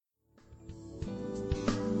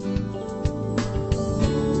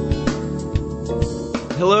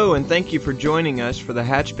Hello, and thank you for joining us for the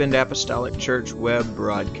Hatchbend Apostolic Church web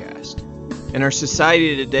broadcast. In our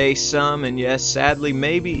society today, some, and yes, sadly,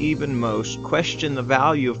 maybe even most, question the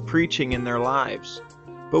value of preaching in their lives.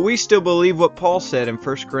 But we still believe what Paul said in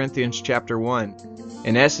 1 Corinthians chapter 1.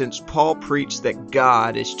 In essence, Paul preached that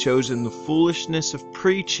God has chosen the foolishness of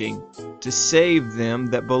preaching to save them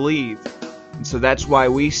that believe. And so that's why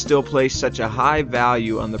we still place such a high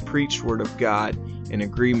value on the preached word of God in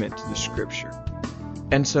agreement to the Scripture.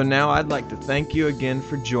 And so now I'd like to thank you again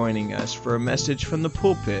for joining us for a message from the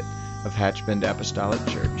pulpit of Hatchbend Apostolic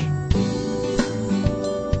Church.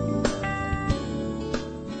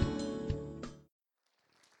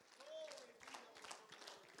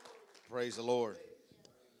 Praise the Lord.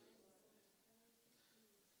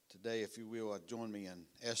 Today, if you will, join me in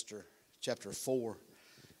Esther chapter 4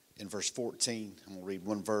 in verse 14. I'm going to read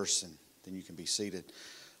one verse and then you can be seated.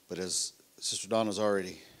 But as Sister Donna's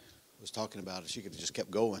already was talking about it, she could have just kept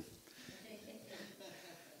going.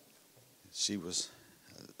 She was,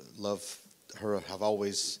 love her. I've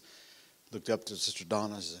always looked up to Sister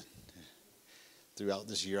Donna's. Throughout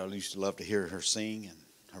this year, I used to love to hear her sing and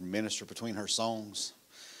her minister between her songs.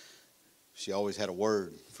 She always had a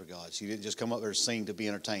word for God. She didn't just come up there to sing to be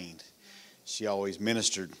entertained. She always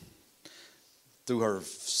ministered through her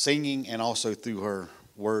singing and also through her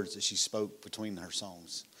words that she spoke between her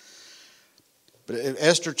songs. But in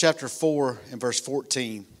Esther chapter 4 and verse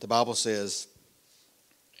 14, the Bible says,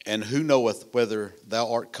 "And who knoweth whether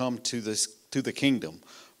thou art come to the kingdom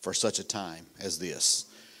for such a time as this?"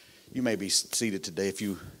 You may be seated today. If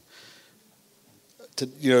you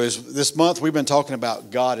know, this month we've been talking about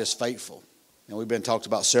God is faithful, and we've been talking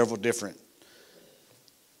about several different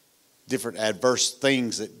adverse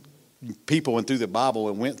things that people went through the Bible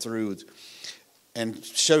and went through, and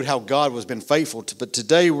showed how God has been faithful. But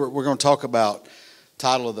today we're going to talk about.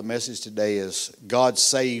 Title of the message today is God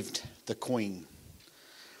Saved the Queen.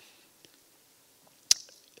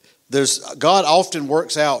 God often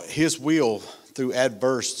works out His will through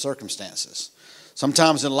adverse circumstances.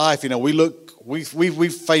 Sometimes in life, we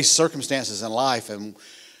face circumstances in life and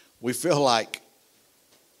we feel like,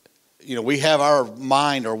 we have our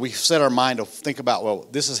mind, or we set our mind to think about, well,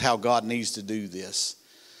 this is how God needs to do this.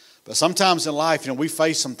 But sometimes in life, we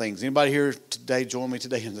face some things. Anybody here today join me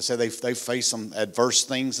today and say they've faced some adverse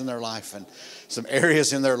things in their life and some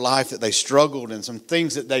areas in their life that they struggled, and some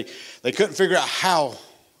things that they couldn't figure out how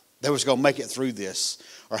they was going to make it through this,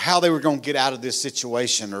 or how they were going to get out of this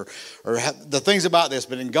situation, or the things about this.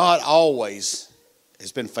 But in God always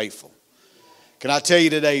has been faithful. Can I tell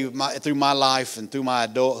you today, through my life and through my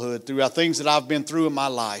adulthood, through things that I've been through in my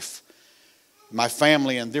life, my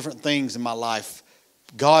family and different things in my life,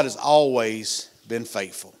 God has always been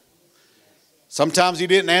faithful. Sometimes He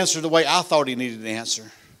didn't answer the way I thought He needed to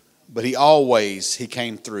answer, but He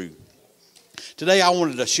came through. Today I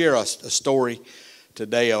wanted to share a story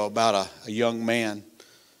today about a young man.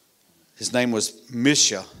 His name was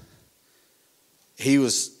Misha.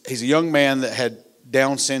 He's a young man that had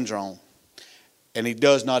Down syndrome, and he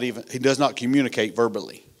does not communicate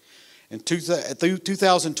verbally. In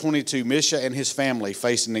 2022, Misha and his family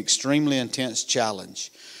faced an extremely intense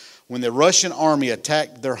challenge when the Russian army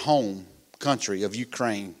attacked their home country of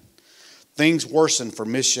Ukraine. Things worsened for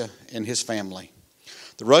Misha and his family.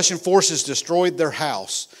 The Russian forces destroyed their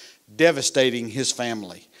house, devastating his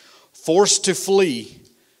family. Forced to flee,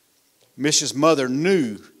 Misha's mother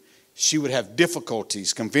knew she would have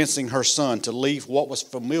difficulties convincing her son to leave what was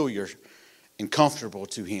familiar and comfortable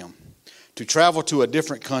to him, to travel to a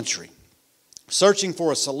different country. Searching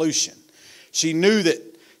for a solution. She knew that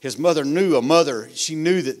his mother knew a mother. She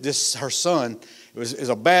knew that her son, it was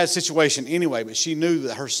a bad situation anyway, but she knew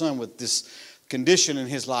that her son with this condition in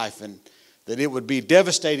his life, and that it would be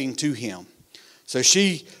devastating to him. So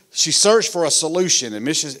she searched for a solution, and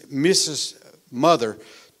Mrs. Mother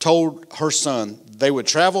told her son they would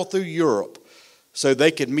travel through Europe so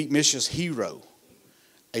they could meet Misha's hero,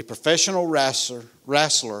 a professional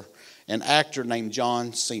wrestler and actor named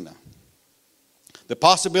John Cena. The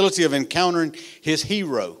possibility of encountering his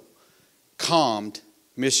hero calmed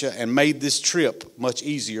Misha and made this trip much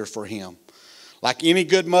easier for him. Like any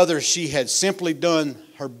good mother, she had simply done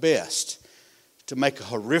her best to make a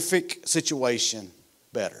horrific situation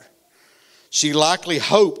better. She likely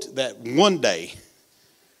hoped that one day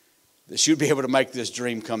that she would be able to make this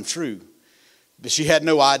dream come true. But she had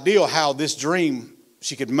no idea how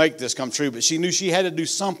she could make this come true, but she knew she had to do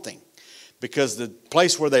something, because the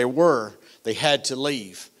place where they were, they had to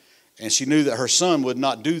leave. And she knew that her son would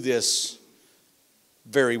not do this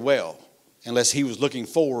very well. unless he was looking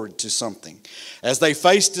forward to something. As they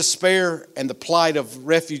faced despair and the plight of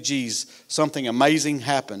refugees, something amazing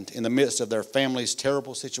happened in the midst of their family's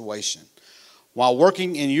terrible situation. While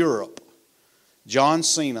working in Europe, John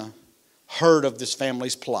Cena heard of this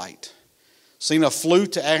family's plight. Cena flew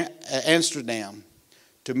to Amsterdam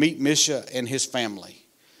to meet Misha and his family.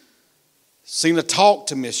 Cena talked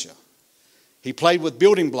to Misha. He played with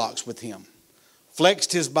building blocks with him,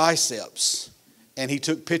 flexed his biceps, and he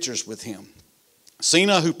took pictures with him.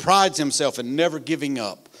 Cena, who prides himself in never giving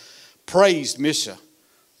up, praised Misha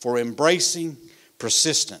for embracing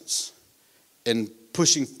persistence and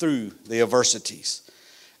pushing through the adversities.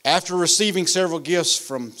 After receiving several gifts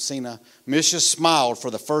from Cena, Misha smiled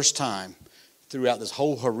for the first time throughout this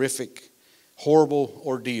whole horrible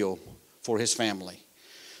ordeal for his family.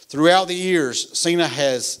 Throughout the years, Cena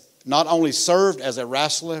has not only served as a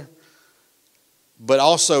wrestler, but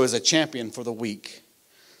also as a champion for the weak.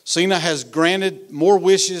 Cena has granted more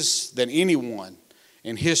wishes than anyone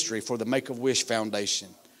in history for the Make-A-Wish Foundation.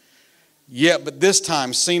 But this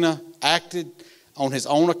time, Cena acted on his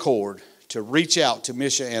own accord to reach out to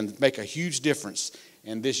Misha and make a huge difference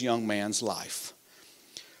in this young man's life.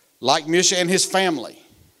 Like Misha and his family,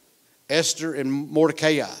 Esther and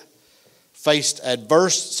Mordecai faced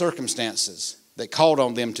adverse circumstances that called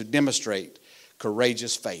on them to demonstrate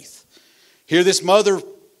courageous faith. Here this mother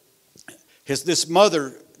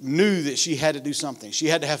knew that she had to do something. She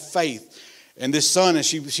had to have faith in this son, and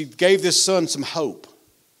she gave this son some hope.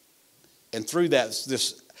 And through that,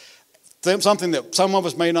 something that some of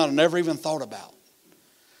us may not have never even thought about.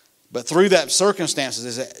 But through that circumstances,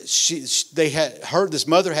 is that this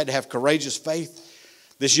mother had to have courageous faith.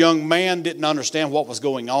 This young man didn't understand what was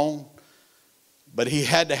going on, but he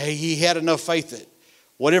had enough faith that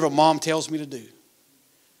whatever mom tells me to do,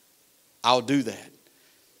 I'll do that.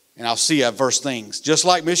 And I'll see adverse things. Just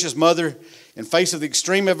like Misha's mother, in face of the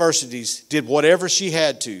extreme adversities, did whatever she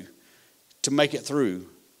had to make it through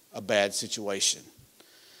a bad situation.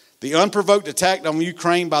 The unprovoked attack on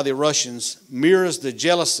Ukraine by the Russians mirrors the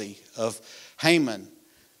jealousy of Haman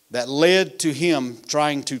that led to him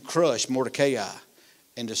trying to crush Mordecai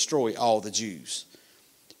and destroy all the Jews.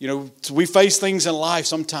 You know, we face things in life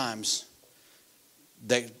sometimes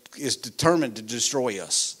that is determined to destroy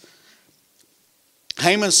us.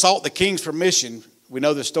 Haman sought the king's permission. We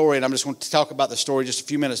know the story, and I'm just going to talk about the story just a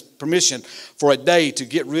few minutes. Permission for a day to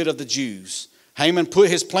get rid of the Jews. Haman put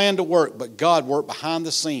his plan to work, but God worked behind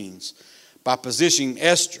the scenes by positioning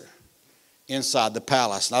Esther inside the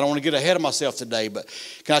palace. And I don't want to get ahead of myself today, but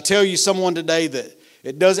can I tell you someone today that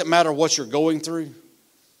it doesn't matter what you're going through,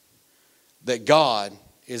 that God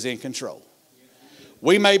is in control.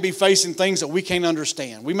 We may be facing things that we can't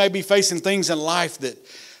understand. We may be facing things in life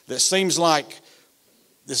that seems like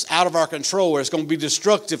it's out of our control or it's going to be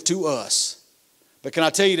destructive to us. But can I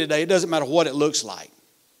tell you today, it doesn't matter what it looks like.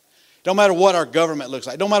 It don't matter what our government looks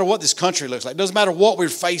like. It don't matter what this country looks like. It doesn't matter what we're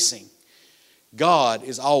facing. God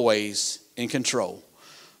is always in control.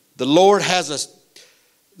 The Lord has a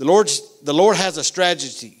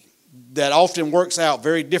strategy that often works out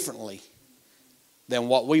very differently than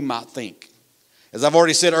what we might think. As I've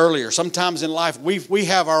already said earlier, sometimes in life we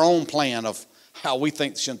have our own plan of how we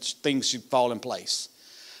think things should fall in place.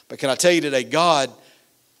 But can I tell you today, God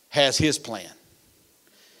has His plan.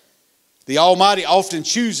 The Almighty often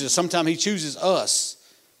chooses, sometimes He chooses us.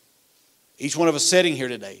 Each one of us sitting here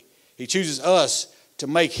today, He chooses us to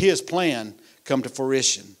make His plan come to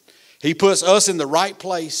fruition. He puts us in the right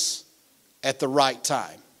place at the right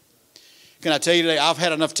time. Can I tell you today, I've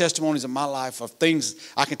had enough testimonies in my life of things,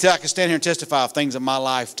 I can stand here and testify of things in my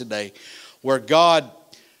life today where I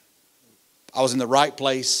was in the right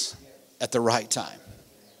place at the right time.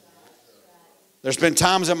 There's been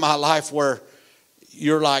times in my life where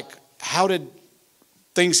you're like, how did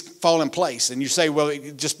things fall in place? And you say, well,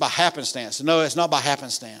 just by happenstance. No, it's not by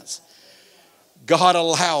happenstance. God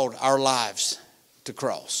allowed our lives to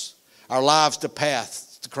cross. Our lives to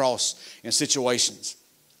path to cross in situations.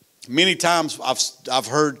 Many times I've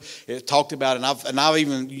heard it talked about, and I've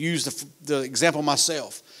even used the example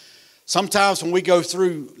myself. Sometimes when we go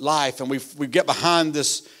through life and we get behind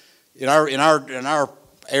this in our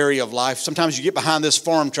area of life, sometimes you get behind this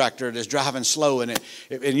farm tractor that's driving slow and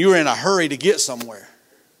you're in a hurry to get somewhere.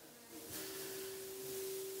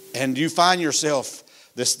 And you find yourself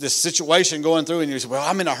this situation going through and you say, well,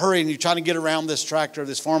 I'm in a hurry, and you're trying to get around this tractor,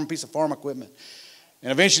 this piece of farm equipment.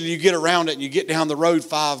 And eventually you get around it and you get down the road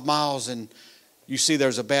 5 miles and you see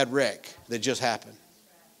there's a bad wreck that just happened.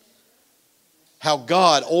 How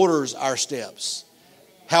God orders our steps.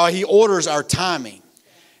 How He orders our timing.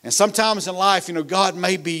 And sometimes in life, God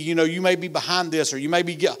may be, you may be behind this, or you may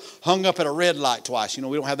be get hung up at a red light twice.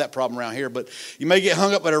 We don't have that problem around here, but you may get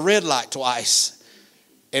hung up at a red light twice,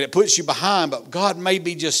 and it puts you behind. But God may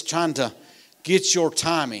be just trying to get your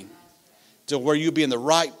timing to where you'll be in the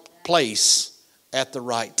right place at the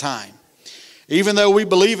right time. Even though we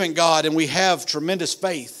believe in God and we have tremendous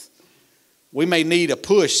faith, we may need a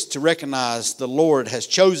push to recognize the Lord has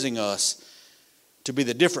chosen us to be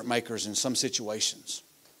the difference makers in some situations.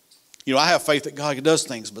 I have faith that God does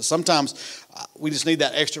things, but sometimes we just need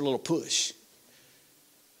that extra little push.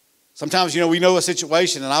 Sometimes, we know a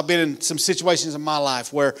situation, and I've been in some situations in my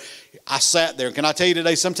life where I sat there. Can I tell you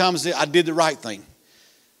today, sometimes I did the right thing.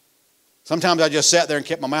 Sometimes I just sat there and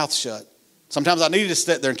kept my mouth shut. Sometimes I needed to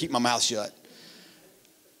sit there and keep my mouth shut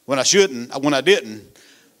when I shouldn't, when I didn't.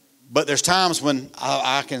 But there's times when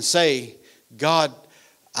I can say, God,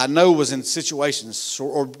 I know was in situations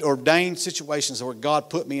or ordained situations where God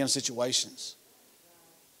put me in situations.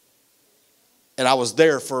 And I was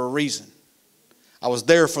there for a reason. I was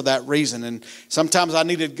there for that reason. And sometimes I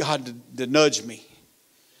needed God to nudge me,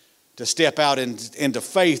 to step out into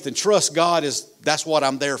faith and trust God that's what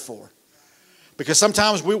I'm there for. Because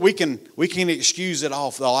sometimes we can excuse it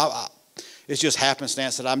off. It's just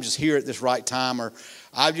happenstance that I'm just here at this right time, or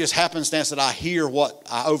I just happenstance that I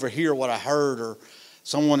overhear what I heard, or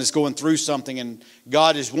someone is going through something and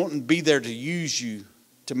God is wanting to be there to use you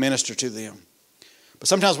to minister to them. But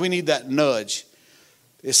sometimes we need that nudge.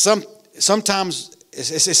 It's sometimes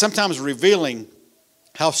revealing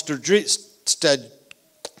how sometimes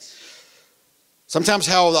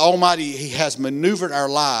how the Almighty, He has maneuvered our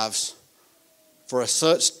lives for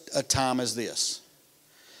such a time as this.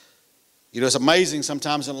 It's amazing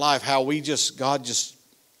sometimes in life how God just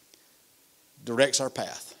directs our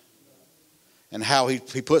path. And how he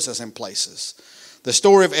puts us in places. The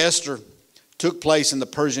story of Esther took place in the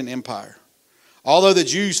Persian Empire. Although the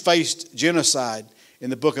Jews faced genocide in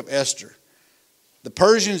the book of Esther, the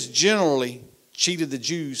Persians generally treated the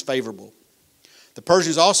Jews favorable. The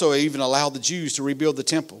Persians also even allowed the Jews to rebuild the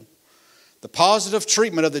temple. The positive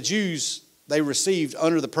treatment of the Jews they received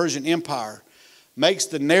under the Persian Empire makes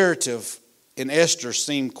the narrative in Esther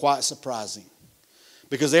seem quite surprising,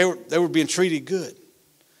 because they were being treated good.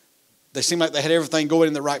 They seemed like they had everything going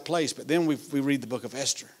in the right place. But then we read the book of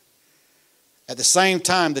Esther. At the same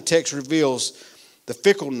time, the text reveals the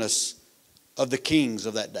fickleness of the kings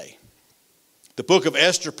of that day. The book of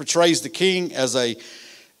Esther portrays the king as a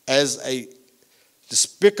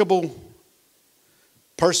despicable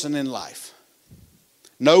person in life.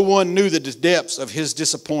 No one knew the depths of his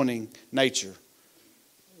disappointing nature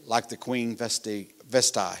like the Queen Vashti.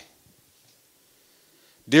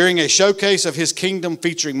 During a showcase of his kingdom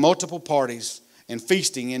featuring multiple parties and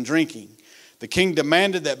feasting and drinking, the king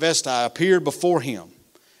demanded that Vashti appear before him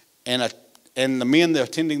and the men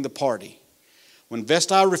attending the party. When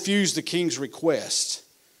Vashti refused the king's request,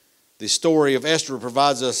 the story of Esther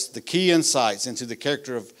provides us the key insights into the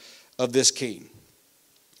character of this king.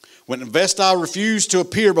 When Vashti refused to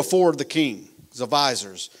appear before the king's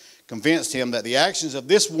advisors, convinced him that the actions of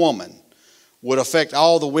this woman would affect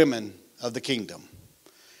all the women of the kingdom.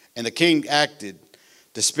 And the king acted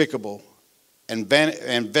despicable, and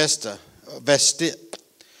Vashti,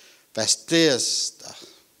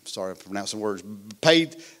 sorry, I'm pronouncing words,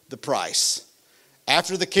 paid the price.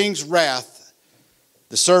 After the king's wrath,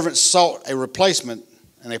 the servants sought a replacement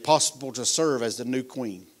and a possible to serve as the new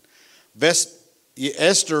queen.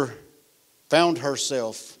 Esther found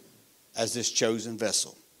herself as this chosen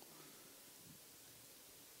vessel.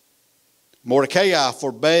 Mordecai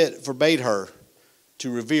forbade her to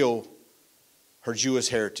reveal her Jewish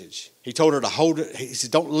heritage. He told her to hold it. He said,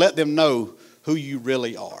 don't let them know who you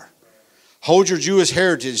really are. Hold your Jewish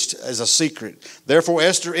heritage as a secret. Therefore,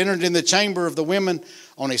 Esther entered in the chamber of the women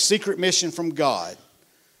on a secret mission from God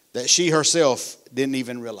that she herself didn't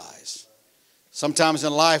even realize. Sometimes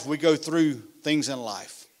in life, we go through things in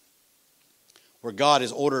life where God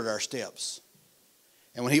has ordered our steps.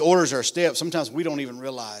 And when He orders our steps, sometimes we don't even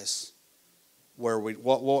realize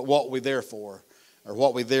what we're there for, or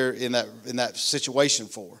what we're there in that situation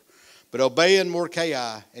for. But obeying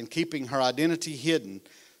Mordecai and keeping her identity hidden,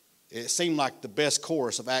 it seemed like the best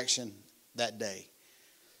course of action that day.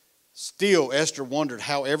 Still, Esther wondered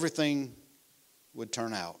how everything would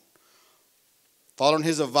turn out. Following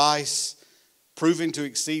his advice, proving to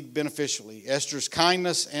exceed beneficially, Esther's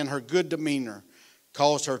kindness and her good demeanor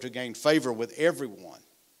caused her to gain favor with everyone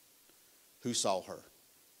who saw her.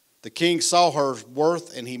 The king saw her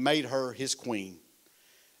worth, and he made her his queen.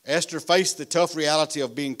 Esther faced the tough reality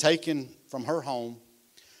of being taken from her home,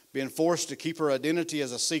 being forced to keep her identity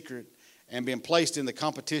as a secret, and been placed in the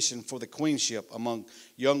competition for the queenship among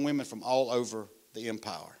young women from all over the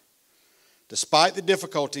empire. Despite the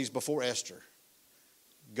difficulties before Esther,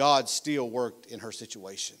 God still worked in her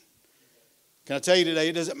situation. Can I tell you today,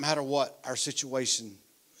 it doesn't matter what our situation,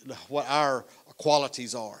 what our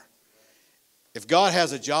qualities are. If God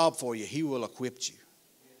has a job for you, He will equip you.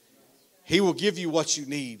 He will give you what you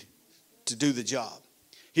need to do the job.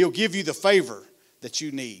 He'll give you the favor that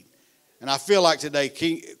you need. And I feel like today,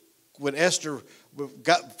 when Esther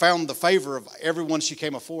found the favor of everyone she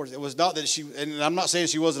came before, it was not that she, and I'm not saying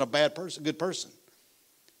she wasn't a bad person, a good person.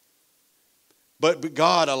 But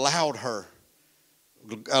God allowed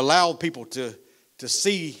people to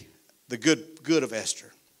see the good of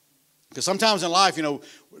Esther. Because sometimes in life,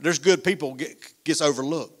 there's good people gets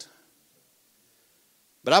overlooked.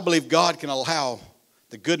 But I believe God can allow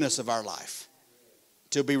the goodness of our life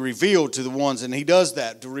to be revealed to the ones, and He does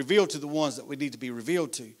that, to reveal to the ones that we need to be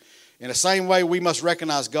revealed to. In the same way, we must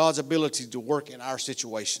recognize God's ability to work in our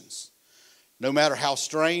situations. No matter how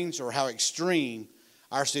strange or how extreme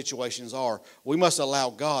our situations are, we must allow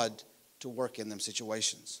God to work in them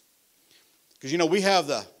situations. Because, we have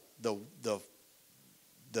the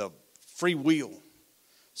free will.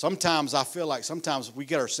 Sometimes I feel like we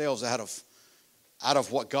get ourselves out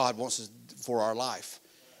of what God wants for our life.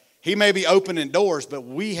 He may be opening doors, but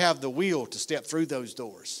we have the will to step through those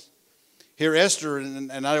doors. Here Esther,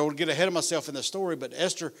 and I don't want to get ahead of myself in the story, but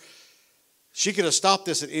Esther, she could have stopped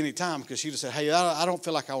this at any time because she'd have said, hey, I don't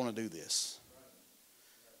feel like I want to do this.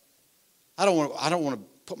 I don't want to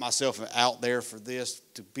put myself out there for this,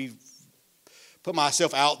 put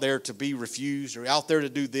myself out there to be refused, or out there to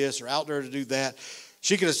do this, or out there to do that.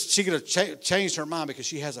 She could have changed her mind because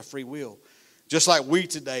she has a free will. Just like we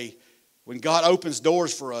today, when God opens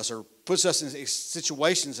doors for us or puts us in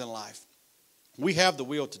situations in life, we have the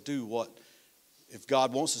will to do what, if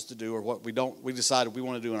God wants us to do, or what we decided we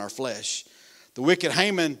want to do in our flesh. The wicked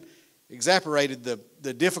Haman exasperated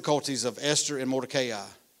the difficulties of Esther and Mordecai.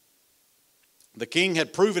 The king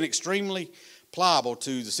had proven extremely pliable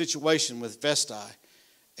to the situation with Vashti,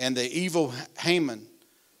 and the evil Haman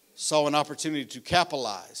saw an opportunity to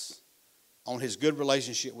capitalize on his good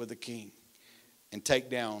relationship with the king and take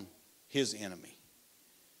down his enemy.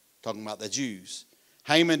 Talking about the Jews.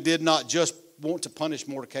 Haman did not just want to punish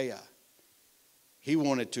Mordecai. He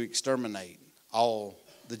wanted to exterminate all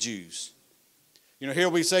the Jews. Here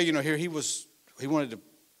we say, here he wanted to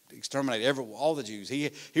exterminate all the Jews.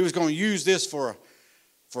 He was going to use this for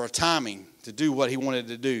a timing to do what he wanted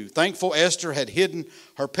to do. Thankful Esther had hidden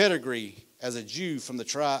her pedigree as a Jew from the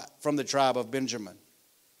tribe of Benjamin.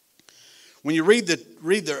 When you read the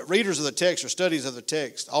readers of the text or studies of the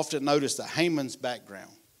text, often notice that Haman's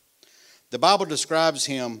background. The Bible describes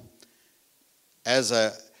him as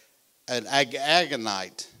an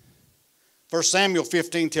Agagite. 1 Samuel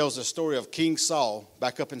 15 tells the story of King Saul,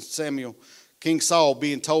 back up in Samuel, King Saul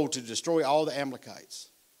being told to destroy all the Amalekites,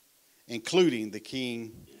 including the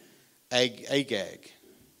king Agag.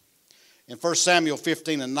 In 1 Samuel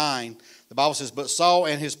 15:9, the Bible says, but Saul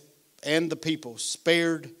and the people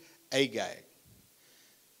spared Agag,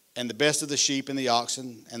 and the best of the sheep and the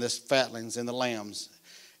oxen and the fatlings and the lambs,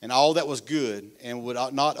 and all that was good, and would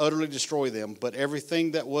not utterly destroy them, but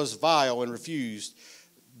everything that was vile and refused,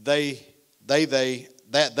 they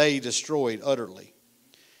destroyed utterly.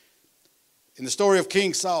 In the story of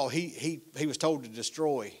King Saul, he was told to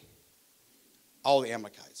destroy all the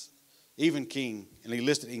Amalekites, even King, and he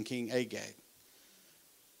listed in King Agag.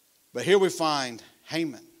 But here we find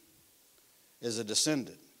Haman is a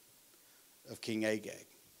descendant of King Agag.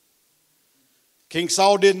 King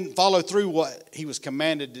Saul didn't follow through what he was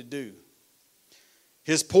commanded to do.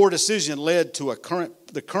 His poor decision led to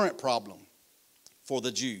the current problem for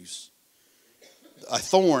the Jews, a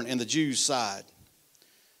thorn in the Jews' side.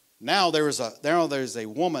 Now there is a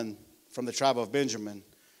woman from the tribe of Benjamin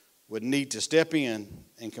would need to step in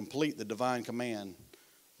and complete the divine command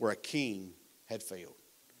where a king had failed.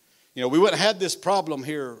 We wouldn't have had this problem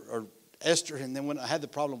here, or Esther, and then wouldn't have had the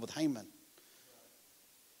problem with Haman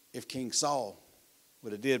if King Saul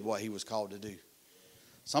would have did what he was called to do.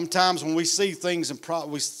 Sometimes when we see things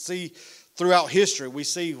we see throughout history, we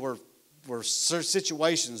see where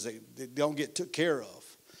situations that don't get took care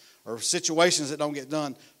of, or situations that don't get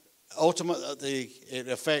done, ultimately it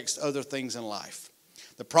affects other things in life.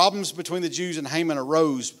 The problems between the Jews and Haman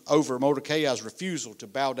arose over Mordecai's refusal to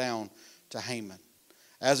bow down to Haman.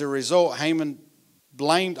 As a result, Haman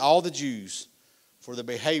blamed all the Jews for the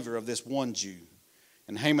behavior of this one Jew.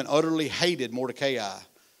 And Haman utterly hated Mordecai.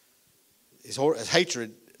 His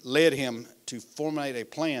hatred led him to formulate a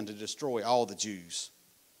plan to destroy all the Jews.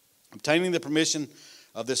 Obtaining the permission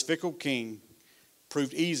of this fickle king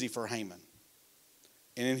proved easy for Haman.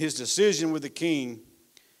 And in his discussion with the king,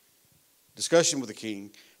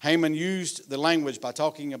 Haman used the language by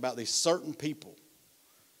talking about these certain people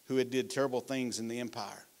who had did terrible things in the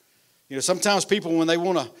empire. You know, sometimes people, when they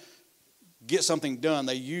want to get something done,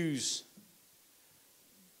 they use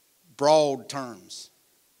broad terms.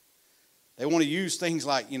 They want to use things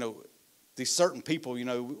like, these certain people, we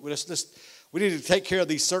need to take care of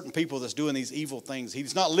these certain people that's doing these evil things.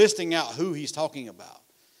 He's not listing out who he's talking about.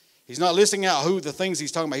 He's not listing out who the things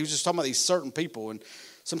he's talking about. He was just talking about these certain people. And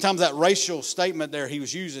sometimes that racial statement there he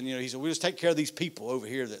was using, he said, we'll just take care of these people over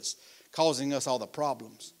here that's causing us all the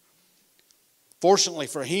problems. Fortunately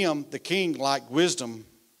for him, the king lacked wisdom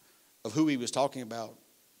of who he was talking about.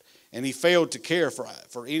 And he failed to care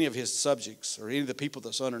for any of his subjects or any of the people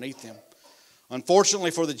that's underneath him.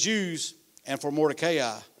 Unfortunately for the Jews and for Mordecai,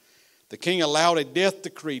 the king allowed a death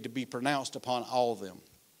decree to be pronounced upon all of them.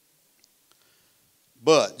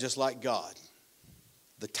 But, just like God,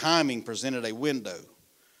 the timing presented a window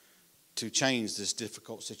to change this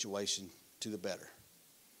difficult situation to the better.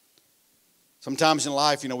 Sometimes in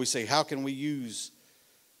life, we say, how can we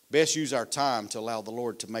best use our time to allow the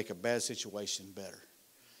Lord to make a bad situation better?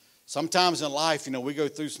 Sometimes in life, we go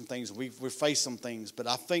through some things, we face some things, but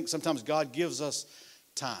I think sometimes God gives us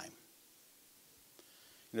time.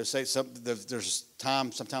 There's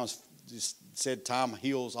time, sometimes it's said time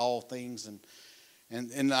heals all things,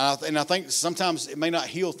 and I think sometimes it may not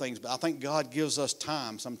heal things, but I think God gives us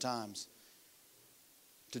time sometimes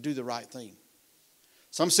to do the right thing.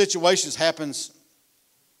 Some situations happens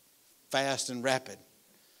fast and rapid,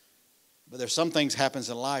 but there's some things happens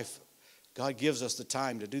in life. God gives us the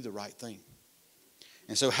time to do the right thing.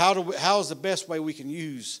 And so how is the best way we can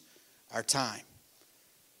use our time?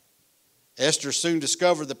 Esther soon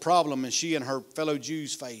discovered the problem and she and her fellow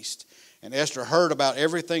Jews faced. And Esther heard about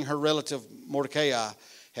everything her relative Mordecai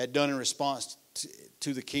had done in response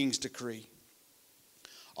to the king's decree.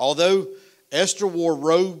 Although Esther wore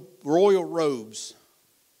royal robes,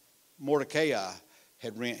 Mordecai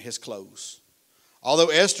had rent his clothes. Although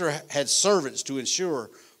Esther had servants to ensure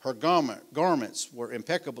her garments were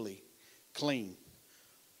impeccably clean,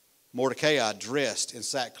 Mordecai dressed in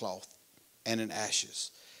sackcloth and in ashes.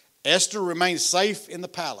 Esther remained safe in the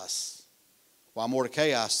palace, while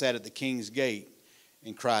Mordecai sat at the king's gate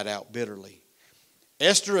and cried out bitterly.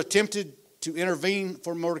 Esther attempted to intervene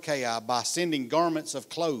for Mordecai by sending garments of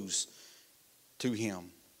clothes to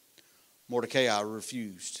him. Mordecai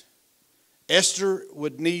refused. Esther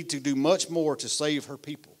would need to do much more to save her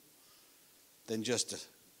people than just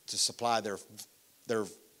to supply their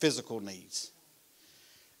physical needs.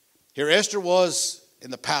 Here Esther was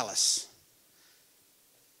in the palace.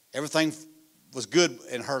 Everything was good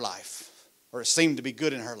in her life, or it seemed to be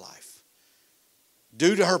good in her life.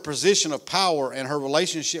 Due to her position of power and her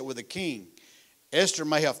relationship with the king, Esther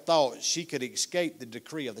may have thought she could escape the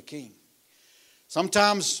decree of the king.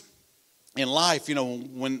 Sometimes in life,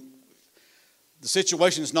 when the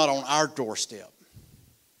situation is not on our doorstep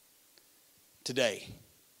today,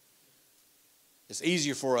 it's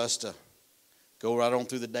easier for us to go right on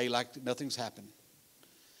through the day like nothing's happened.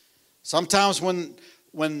 Sometimes when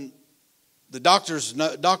the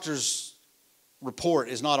doctor's report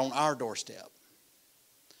is not on our doorstep,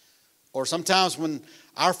 or sometimes when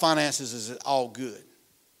our finances is all good,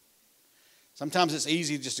 sometimes it's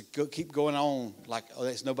easy just to keep going on like, oh,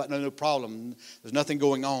 there's no problem, there's nothing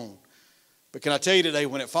going on. But can I tell you today,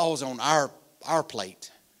 when it falls on our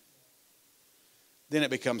plate, then it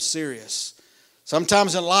becomes serious.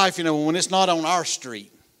 Sometimes in life, when it's not on our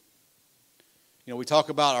street, we talk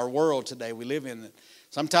about our world today we live in.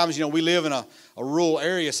 Sometimes, we live in a rural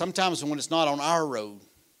area. Sometimes when it's not on our road,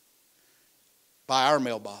 by our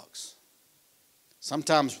mailbox,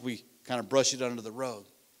 sometimes we kind of brush it under the rug.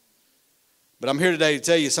 But I'm here today to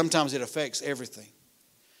tell you, sometimes it affects everything.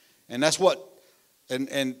 And that's what,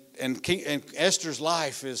 and Esther's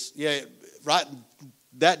life is, right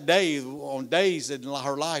that day, on days in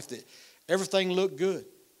her life that everything looked good.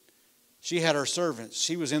 She had her servants.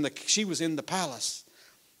 She was in the palace.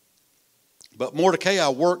 But Mordecai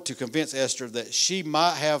worked to convince Esther that she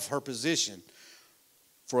might have her position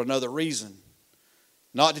for another reason.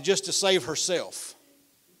 Not just to save herself,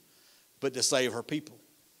 but to save her people.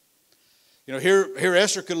 Here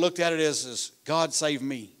Esther could have looked at it as God saved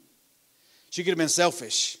me. She could have been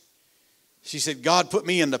selfish. She said, God put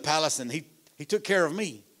me in the palace and he took care of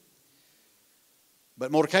me.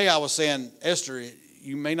 But Mordecai was saying, Esther,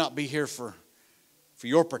 you may not be here for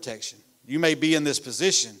your protection. You may be in this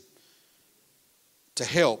position to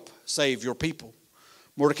help save your people.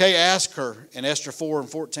 Mordecai asked her in Esther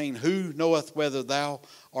 4:14, "Who knoweth whether thou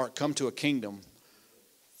art come to a kingdom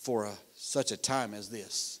for such a time as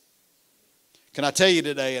this?" Can I tell you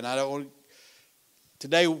today, and I don't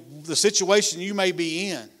today, the situation you may be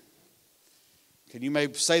in, you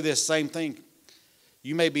may say this same thing.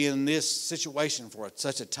 You may be in this situation for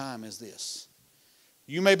such a time as this.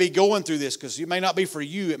 You may be going through this because it may not be for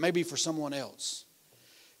you. It may be for someone else.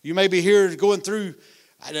 You may be here going through,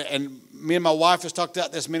 and me and my wife has talked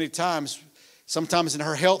about this many times, sometimes in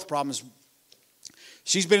her health problems.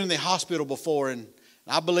 She's been in the hospital before, and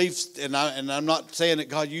I believe, and I'm not saying that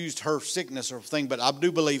God used her sickness or thing, but I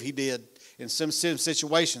do believe He did in some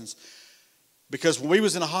situations. Because when we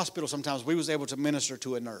was in a hospital, sometimes we was able to minister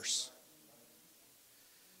to a nurse.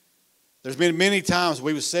 There's been many times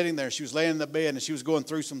we was sitting there, she was laying in the bed and she was going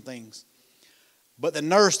through some things. But the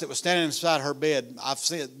nurse that was standing inside her bed, I've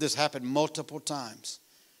seen this happen multiple times,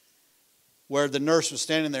 where the nurse was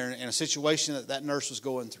standing there in a situation that nurse was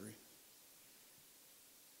going through.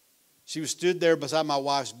 She was stood there beside my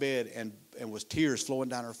wife's bed and was tears flowing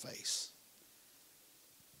down her face.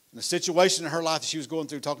 And the situation in her life that she was going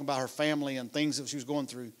through, talking about her family and things that she was going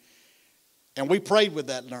through. And we prayed with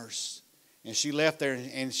that nurse. And she left there,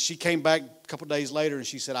 and she came back a couple days later, and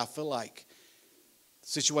she said, "I feel like the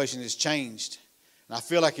situation has changed. And I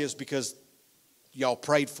feel like it's because y'all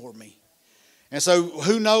prayed for me." And so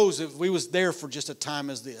who knows if we was there for just a time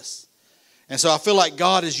as this. And so I feel like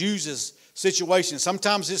God uses situations.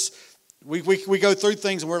 Sometimes we go through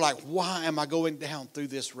things and we're like, why am I going down through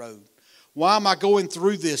this road? Why am I going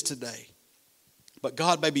through this today? But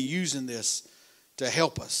God may be using this to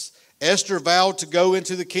help us. Esther vowed to go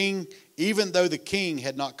into the king even though the king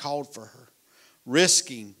had not called for her,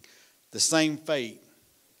 risking the same fate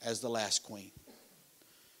as the last queen.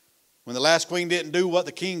 When the last queen didn't do what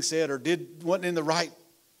the king said or wasn't in the right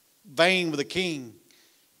vein with the king,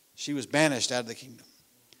 she was banished out of the kingdom.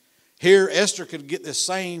 Here, Esther could get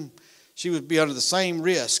she would be under the same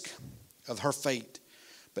risk of her fate.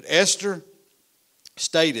 But Esther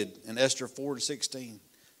stated in Esther 4:16,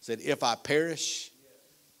 said, "If I perish,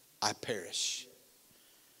 I perish."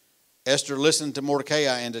 Esther listened to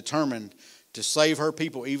Mordecai and determined to save her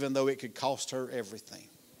people even though it could cost her everything.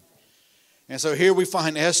 And so here we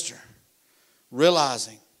find Esther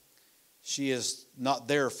realizing she is not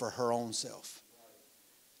there for her own self.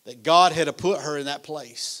 That God had to put her in that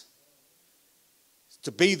place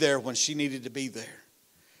to be there when she needed to be there.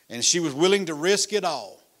 And she was willing to risk it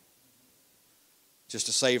all just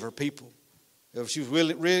to save her people. She was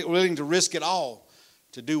willing to risk it all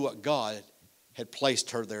to do what God had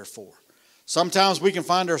placed her there for. Sometimes we can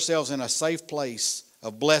find ourselves in a safe place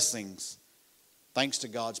of blessings thanks to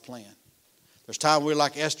God's plan. There's times we're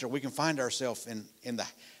like Esther, we can find ourselves in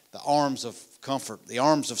the arms of comfort, the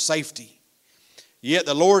arms of safety. Yet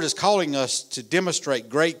the Lord is calling us to demonstrate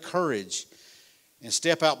great courage and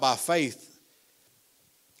step out by faith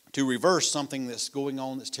to reverse something that's going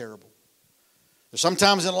on that's terrible. There's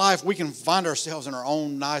sometimes in life we can find ourselves in our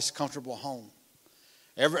own nice, comfortable home.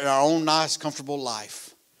 In our own nice, comfortable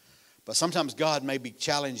life. But sometimes God may be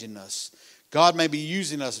challenging us. God may be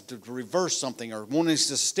using us to reverse something or wanting us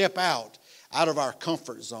to step out of our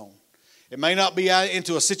comfort zone. It may not be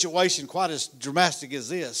into a situation quite as dramatic as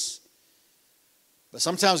this. But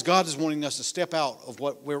sometimes God is wanting us to step out of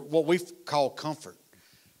what we call comfort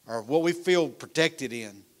or what we feel protected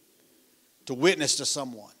in, to witness to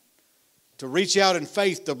someone, to reach out in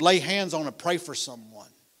faith, to lay hands on and pray for someone.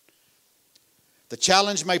 The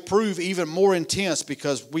challenge may prove even more intense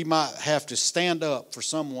because we might have to stand up for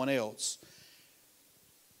someone else,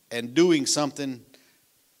 and doing something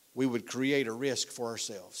we would create a risk for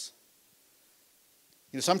ourselves.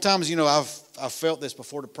 Sometimes, I've felt this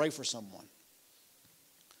before, to pray for someone.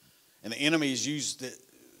 And the enemy has used it,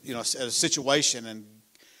 as a situation. And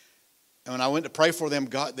when I went to pray for them,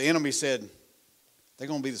 the enemy said, they're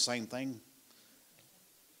going to be the same thing.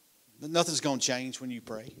 Nothing's going to change when you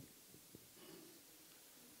pray.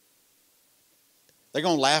 They're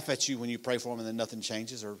going to laugh at you when you pray for them and then nothing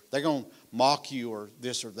changes. Or they're going to mock you or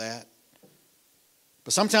this or that.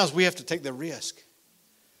 But sometimes we have to take the risk.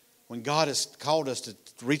 When God has called us to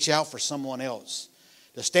reach out for someone else,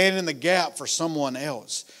 to stand in the gap for someone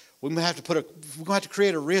else, we're going to have to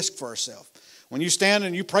create a risk for ourselves. When you stand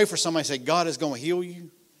and you pray for somebody and say, God is going to heal you,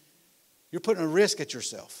 you're putting a risk at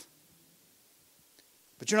yourself.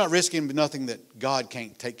 But you're not risking nothing that God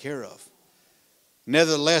can't take care of.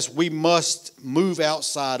 Nevertheless, we must move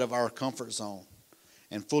outside of our comfort zone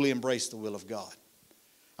and fully embrace the will of God.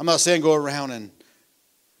 I'm not saying go around and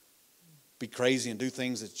be crazy and do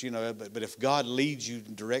things that, but if God leads you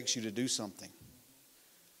and directs you to do something,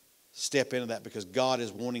 step into that because God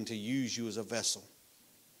is wanting to use you as a vessel.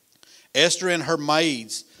 Esther and her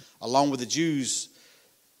maids, along with the Jews,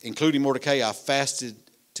 including Mordecai, fasted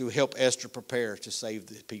to help Esther prepare to save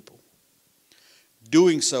the people.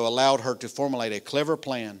 Doing so allowed her to formulate a clever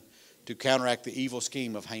plan to counteract the evil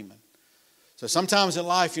scheme of Haman. So sometimes in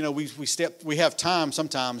life, we have time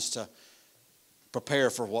sometimes to prepare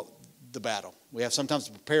for the battle. We have sometimes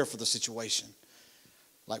to prepare for the situation.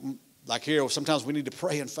 Like here, sometimes we need to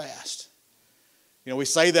pray and fast. We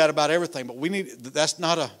say that about everything, but that's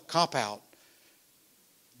not a cop-out.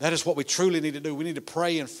 That is what we truly need to do. We need to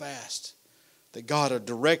pray and fast that God will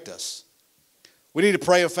direct us. We need to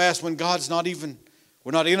pray and fast when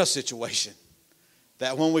we're not in a situation.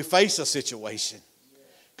 That when we face a situation.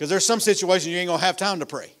 Because there's some situations you ain't going to have time to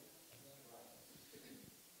pray.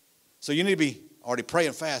 So you need to be already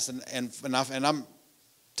praying fast. And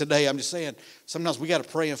today I'm just saying, sometimes we got to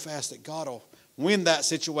pray and fast that God will, when that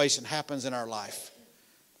situation happens in our life,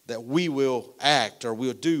 that we will act or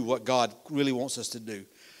we'll do what God really wants us to do.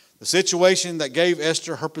 The situation that gave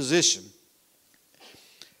Esther her position,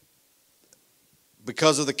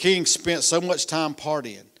 because of the king spent so much time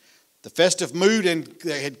partying. The festive mood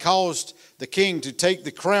had caused the king to take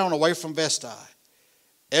the crown away from Vashti.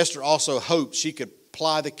 Esther also hoped she could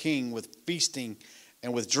ply the king with feasting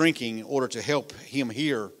and with drinking in order to help him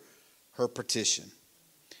hear her petition.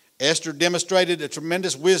 Esther demonstrated a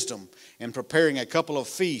tremendous wisdom in preparing a couple of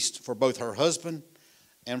feasts for both her husband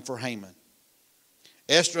and for Haman.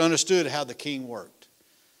 Esther understood how the king worked.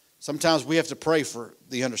 Sometimes we have to pray for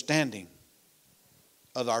the understanding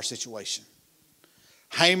of our situation.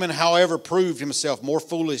 Haman, however, proved himself more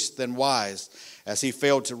foolish than wise as he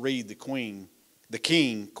failed to read the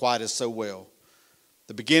king quite as so well.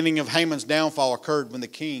 The beginning of Haman's downfall occurred when the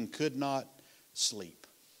king could not sleep.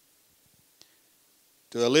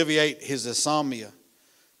 To alleviate his insomnia,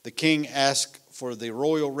 the king asked for the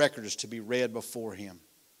royal records to be read before him.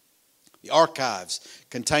 The archives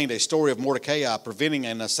contained a story of Mordecai preventing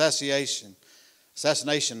an assassination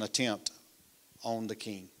attempt on the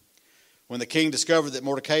king. When the king discovered that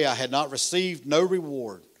Mordecai had not received no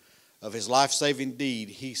reward of his life-saving deed,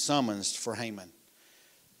 he summoned for Haman.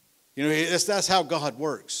 That's how God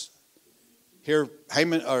works. Here,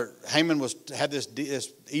 Haman had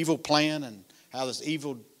this evil plan and how this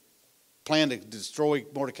evil plan to destroy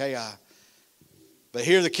Mordecai. But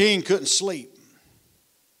here the king couldn't sleep.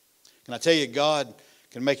 Can I tell you, God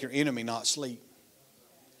can make your enemy not sleep.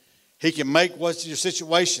 He can make what's your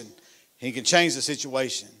situation. He can change the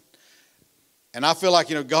situation. And I feel like,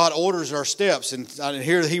 God orders our steps. And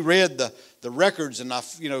here he read the records, and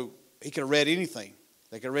he could have read anything.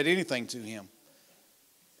 They could have read anything to him.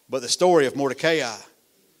 But the story of Mordecai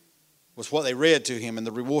was what they read to him, and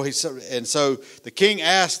the reward. And so the king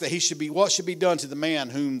asked that what should be done to the man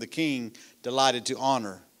whom the king delighted to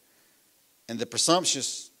honor. And the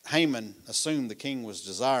presumptuous Haman assumed the king was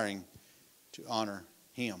desiring to honor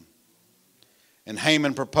him. And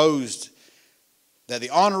Haman proposed that the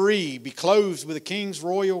honoree be clothed with the king's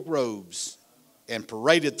royal robes and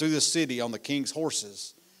paraded through the city on the king's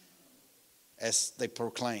horses as they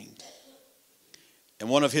proclaimed. And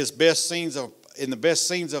one of his best scenes of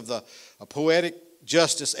the poetic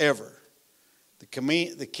justice ever,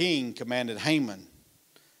 the king commanded Haman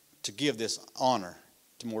to give this honor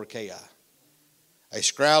to Mordecai. A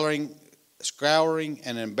scouring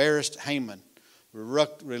and embarrassed Haman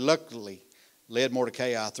reluctantly led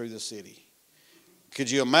Mordecai through the city. Could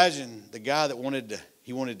you imagine the guy that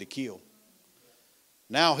he wanted to kill?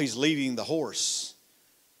 Now he's leading the horse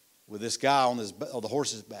with this guy on the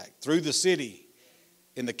horse's back through the city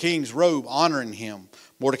in the king's robe, honoring him.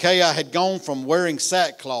 Mordecai had gone from wearing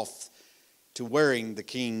sackcloth to wearing the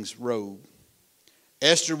king's robe.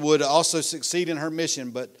 Esther would also succeed in her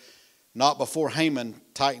mission, but not before Haman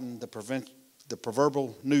tightened the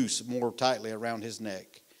proverbial noose more tightly around his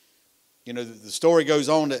neck. The story goes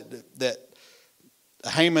on that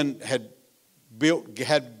Haman had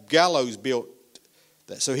gallows built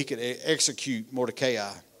so he could execute Mordecai.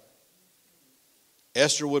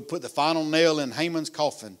 Esther would put the final nail in Haman's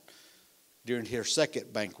coffin during her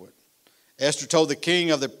second banquet. Esther told the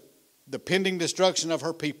king of the pending destruction of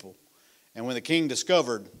her people. And when the king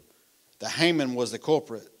discovered that Haman was the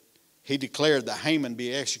culprit, he declared that Haman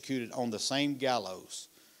be executed on the same gallows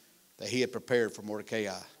that he had prepared for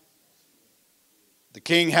Mordecai. The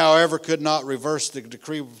king, however, could not reverse the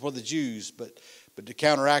decree for the Jews, but to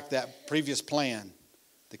counteract that previous plan,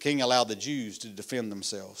 the king allowed the Jews to defend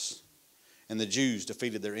themselves, and the Jews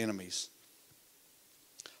defeated their enemies.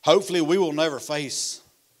 Hopefully, we will never face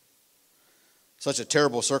such a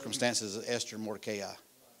terrible circumstances as Esther and Mordecai.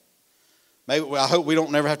 I hope we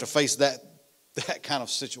don't never have to face that kind of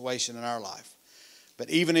situation in our life. But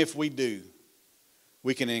even if we do,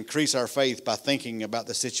 we can increase our faith by thinking about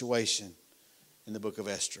the situation in the book of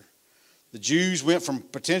Esther. The Jews went from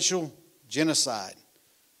potential genocide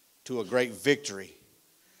to a great victory.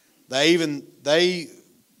 We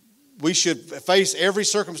should face every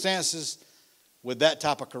circumstances with that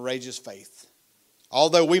type of courageous faith.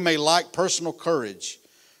 Although we may lack personal courage,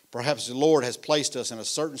 perhaps the Lord has placed us in a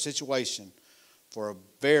certain situation for a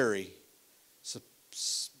very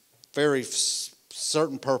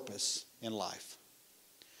certain purpose in life.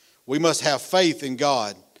 We must have faith in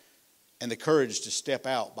God and the courage to step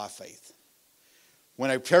out by faith.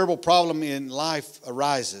 When a terrible problem in life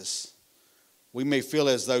arises, we may feel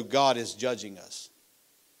as though God is judging us.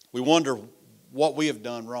 We wonder what we have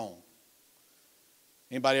done wrong.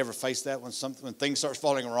 Anybody ever face that when things start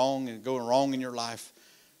falling wrong and going wrong in your life?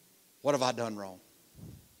 What have I done wrong?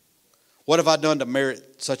 What have I done to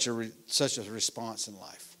merit such a response in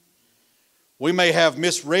life? We may have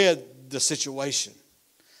misread the situation.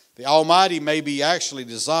 The Almighty may be actually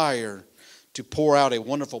desire to pour out a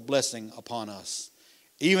wonderful blessing upon us.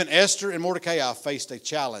 Even Esther and Mordecai faced a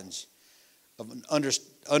challenge of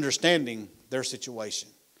understanding their situation.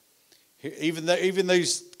 Even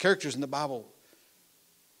these characters in the Bible,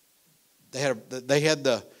 they had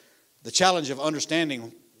the challenge of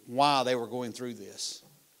understanding why they were going through this.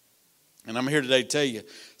 And I'm here today to tell you,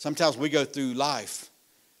 sometimes we go through life,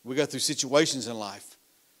 we go through situations in life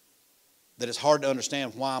that it's hard to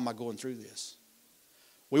understand, why am I going through this?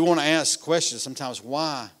 We want to ask questions sometimes,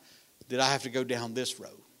 why did I have to go down this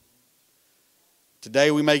road?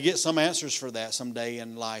 Today we may get some answers for that someday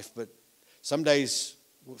in life, but some days,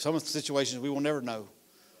 some of the situations we will never know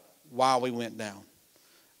why we went down.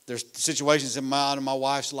 There's situations in mine and my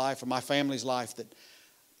wife's life or my family's life that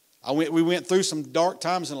we went through some dark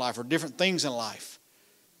times in life or different things in life.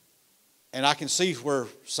 And I can see where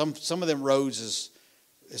some of them roads is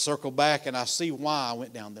circle back, and I see why I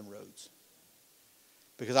went down them roads.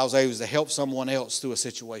 Because I was able to help someone else through a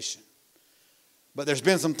situation. But there's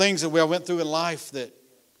been some things that we went through in life that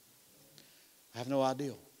I have no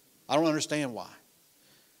idea. I don't understand why.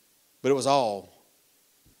 But it was all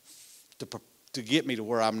to get me to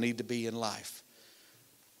where I need to be in life.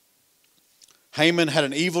 Haman had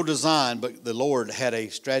an evil design, but the Lord had a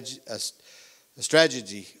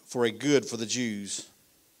strategy for a good for the Jews.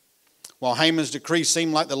 While Haman's decree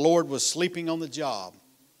seemed like the Lord was sleeping on the job,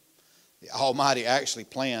 the Almighty actually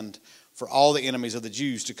planned for all the enemies of the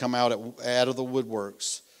Jews to come out of the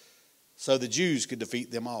woodworks so the Jews could defeat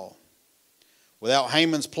them all. Without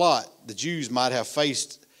Haman's plot, the Jews might have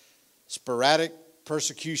faced sporadic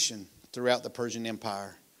persecution throughout the Persian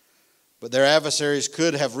Empire. But their adversaries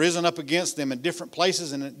could have risen up against them in different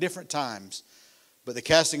places and at different times. But the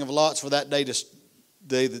casting of lots for that day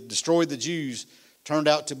that destroyed the Jews turned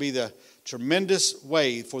out to be the tremendous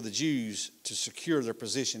way for the Jews to secure their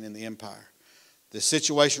position in the empire. This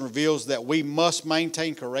situation reveals that we must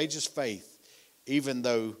maintain courageous faith even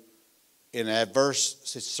though in adverse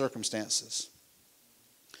circumstances.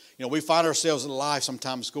 You know, we find ourselves in life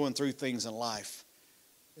sometimes going through things in life,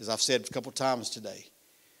 as I've said a couple of times today,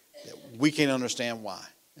 that we can't understand why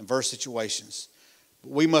in adverse situations.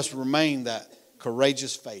 But we must remain that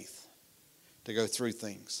courageous faith to go through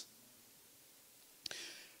things.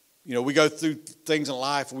 You know, we go through things in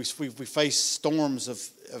life. We face storms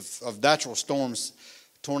of natural storms,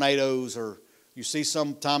 tornadoes, or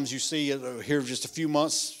sometimes you see here just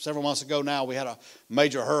several months ago now, we had a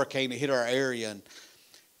major hurricane that hit our area. And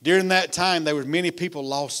during that time, there were many people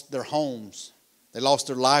lost their homes. They lost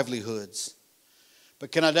their livelihoods.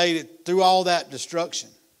 But can I tell you that through all that destruction,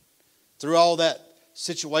 through all that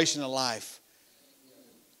situation in life,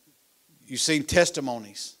 you've seen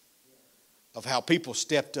testimonies of how people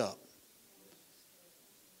stepped up.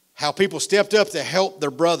 How people stepped up to help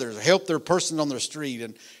their brothers, help their person on their street,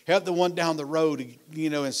 and help the one down the road, you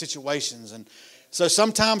know, in situations. And so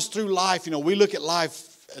sometimes through life, you know, we look at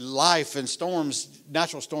life and storms,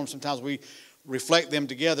 natural storms, sometimes we reflect them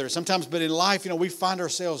together. Sometimes, but in life, you know, we find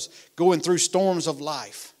ourselves going through storms of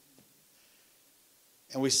life.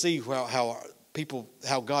 And we see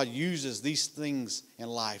how God uses these things in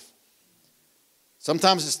life.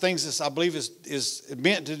 Sometimes it's things that I believe is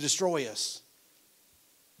meant to destroy us.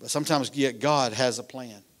 But sometimes yet God has a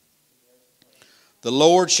plan. The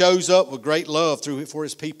Lord shows up with great love for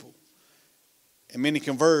His people. And many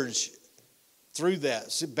converge through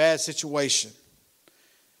that bad situation.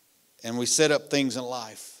 And we set up things in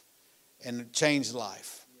life and change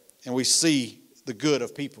life. And we see the good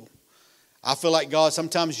of people. I feel like God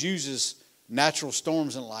sometimes uses natural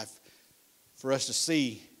storms in life for us to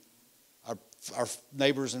see our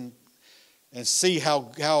neighbors and see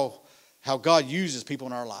how God uses people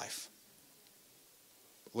in our life.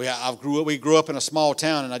 We grew up in a small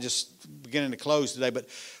town, and I just beginning to close today, but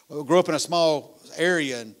we grew up in a small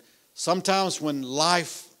area, and sometimes when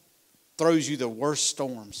life throws you the worst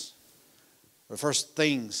storms, the first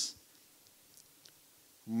things,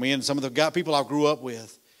 me and some of the people I grew up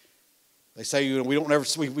with, they say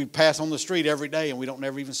we pass on the street every day and we don't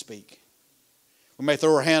never even speak. We may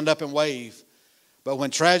throw our hand up and wave, but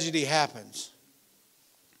when tragedy happens,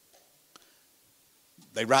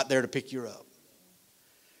 they're right there to pick you up.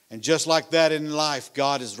 And just like that in life,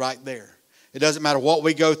 God is right there. It doesn't matter what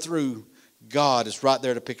we go through, God is right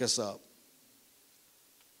there to pick us up.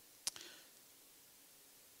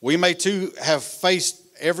 We may too have faced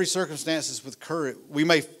every circumstances with courage. We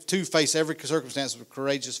may too face every circumstance with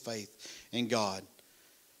courageous faith in God.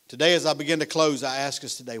 Today, as I begin to close, I ask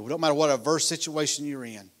us today, no matter what adverse situation you're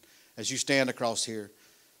in, as you stand across here,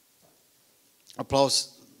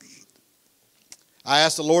 I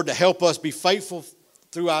ask the Lord to help us be faithful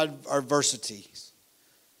through our adversities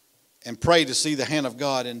and pray to see the hand of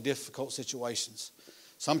God in difficult situations.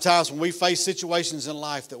 Sometimes when we face situations in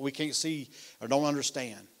life that we can't see or don't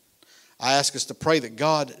understand, I ask us to pray that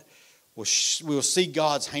God will see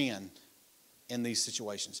God's hand in these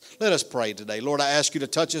situations. Let us pray today. Lord, I ask you to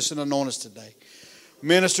touch us and anoint us today.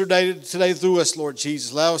 Minister today through us, Lord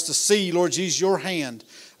Jesus. Allow us to see, Lord Jesus, your hand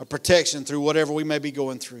of protection through whatever we may be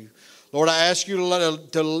going through. Lord, I ask you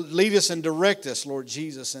to lead us and direct us, Lord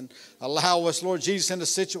Jesus, and allow us, Lord Jesus, in the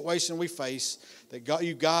situation we face, that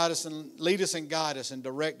you guide us and lead us and guide us and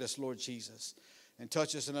direct us, Lord Jesus, and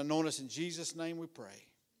touch us and anoint us. In Jesus' name we pray.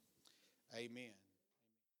 Amen.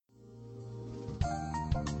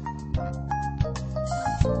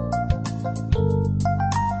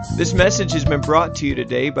 This message has been brought to you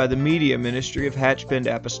today by the media ministry of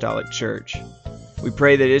Hatchbend Apostolic Church. We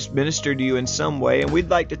pray that it's ministered to you in some way, and we'd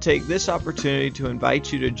like to take this opportunity to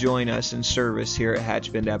invite you to join us in service here at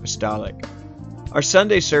Hatchbend Apostolic. Our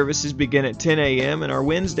Sunday services begin at 10 a.m. and our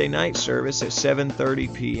Wednesday night service at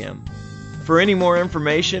 7:30 p.m. For any more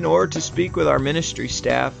information or to speak with our ministry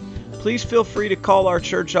staff, please feel free to call our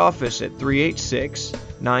church office at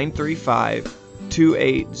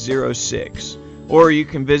 386-935-2806, or you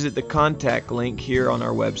can visit the contact link here on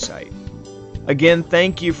our website. Again,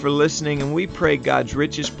 thank you for listening, and we pray God's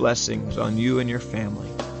richest blessings on you and your family.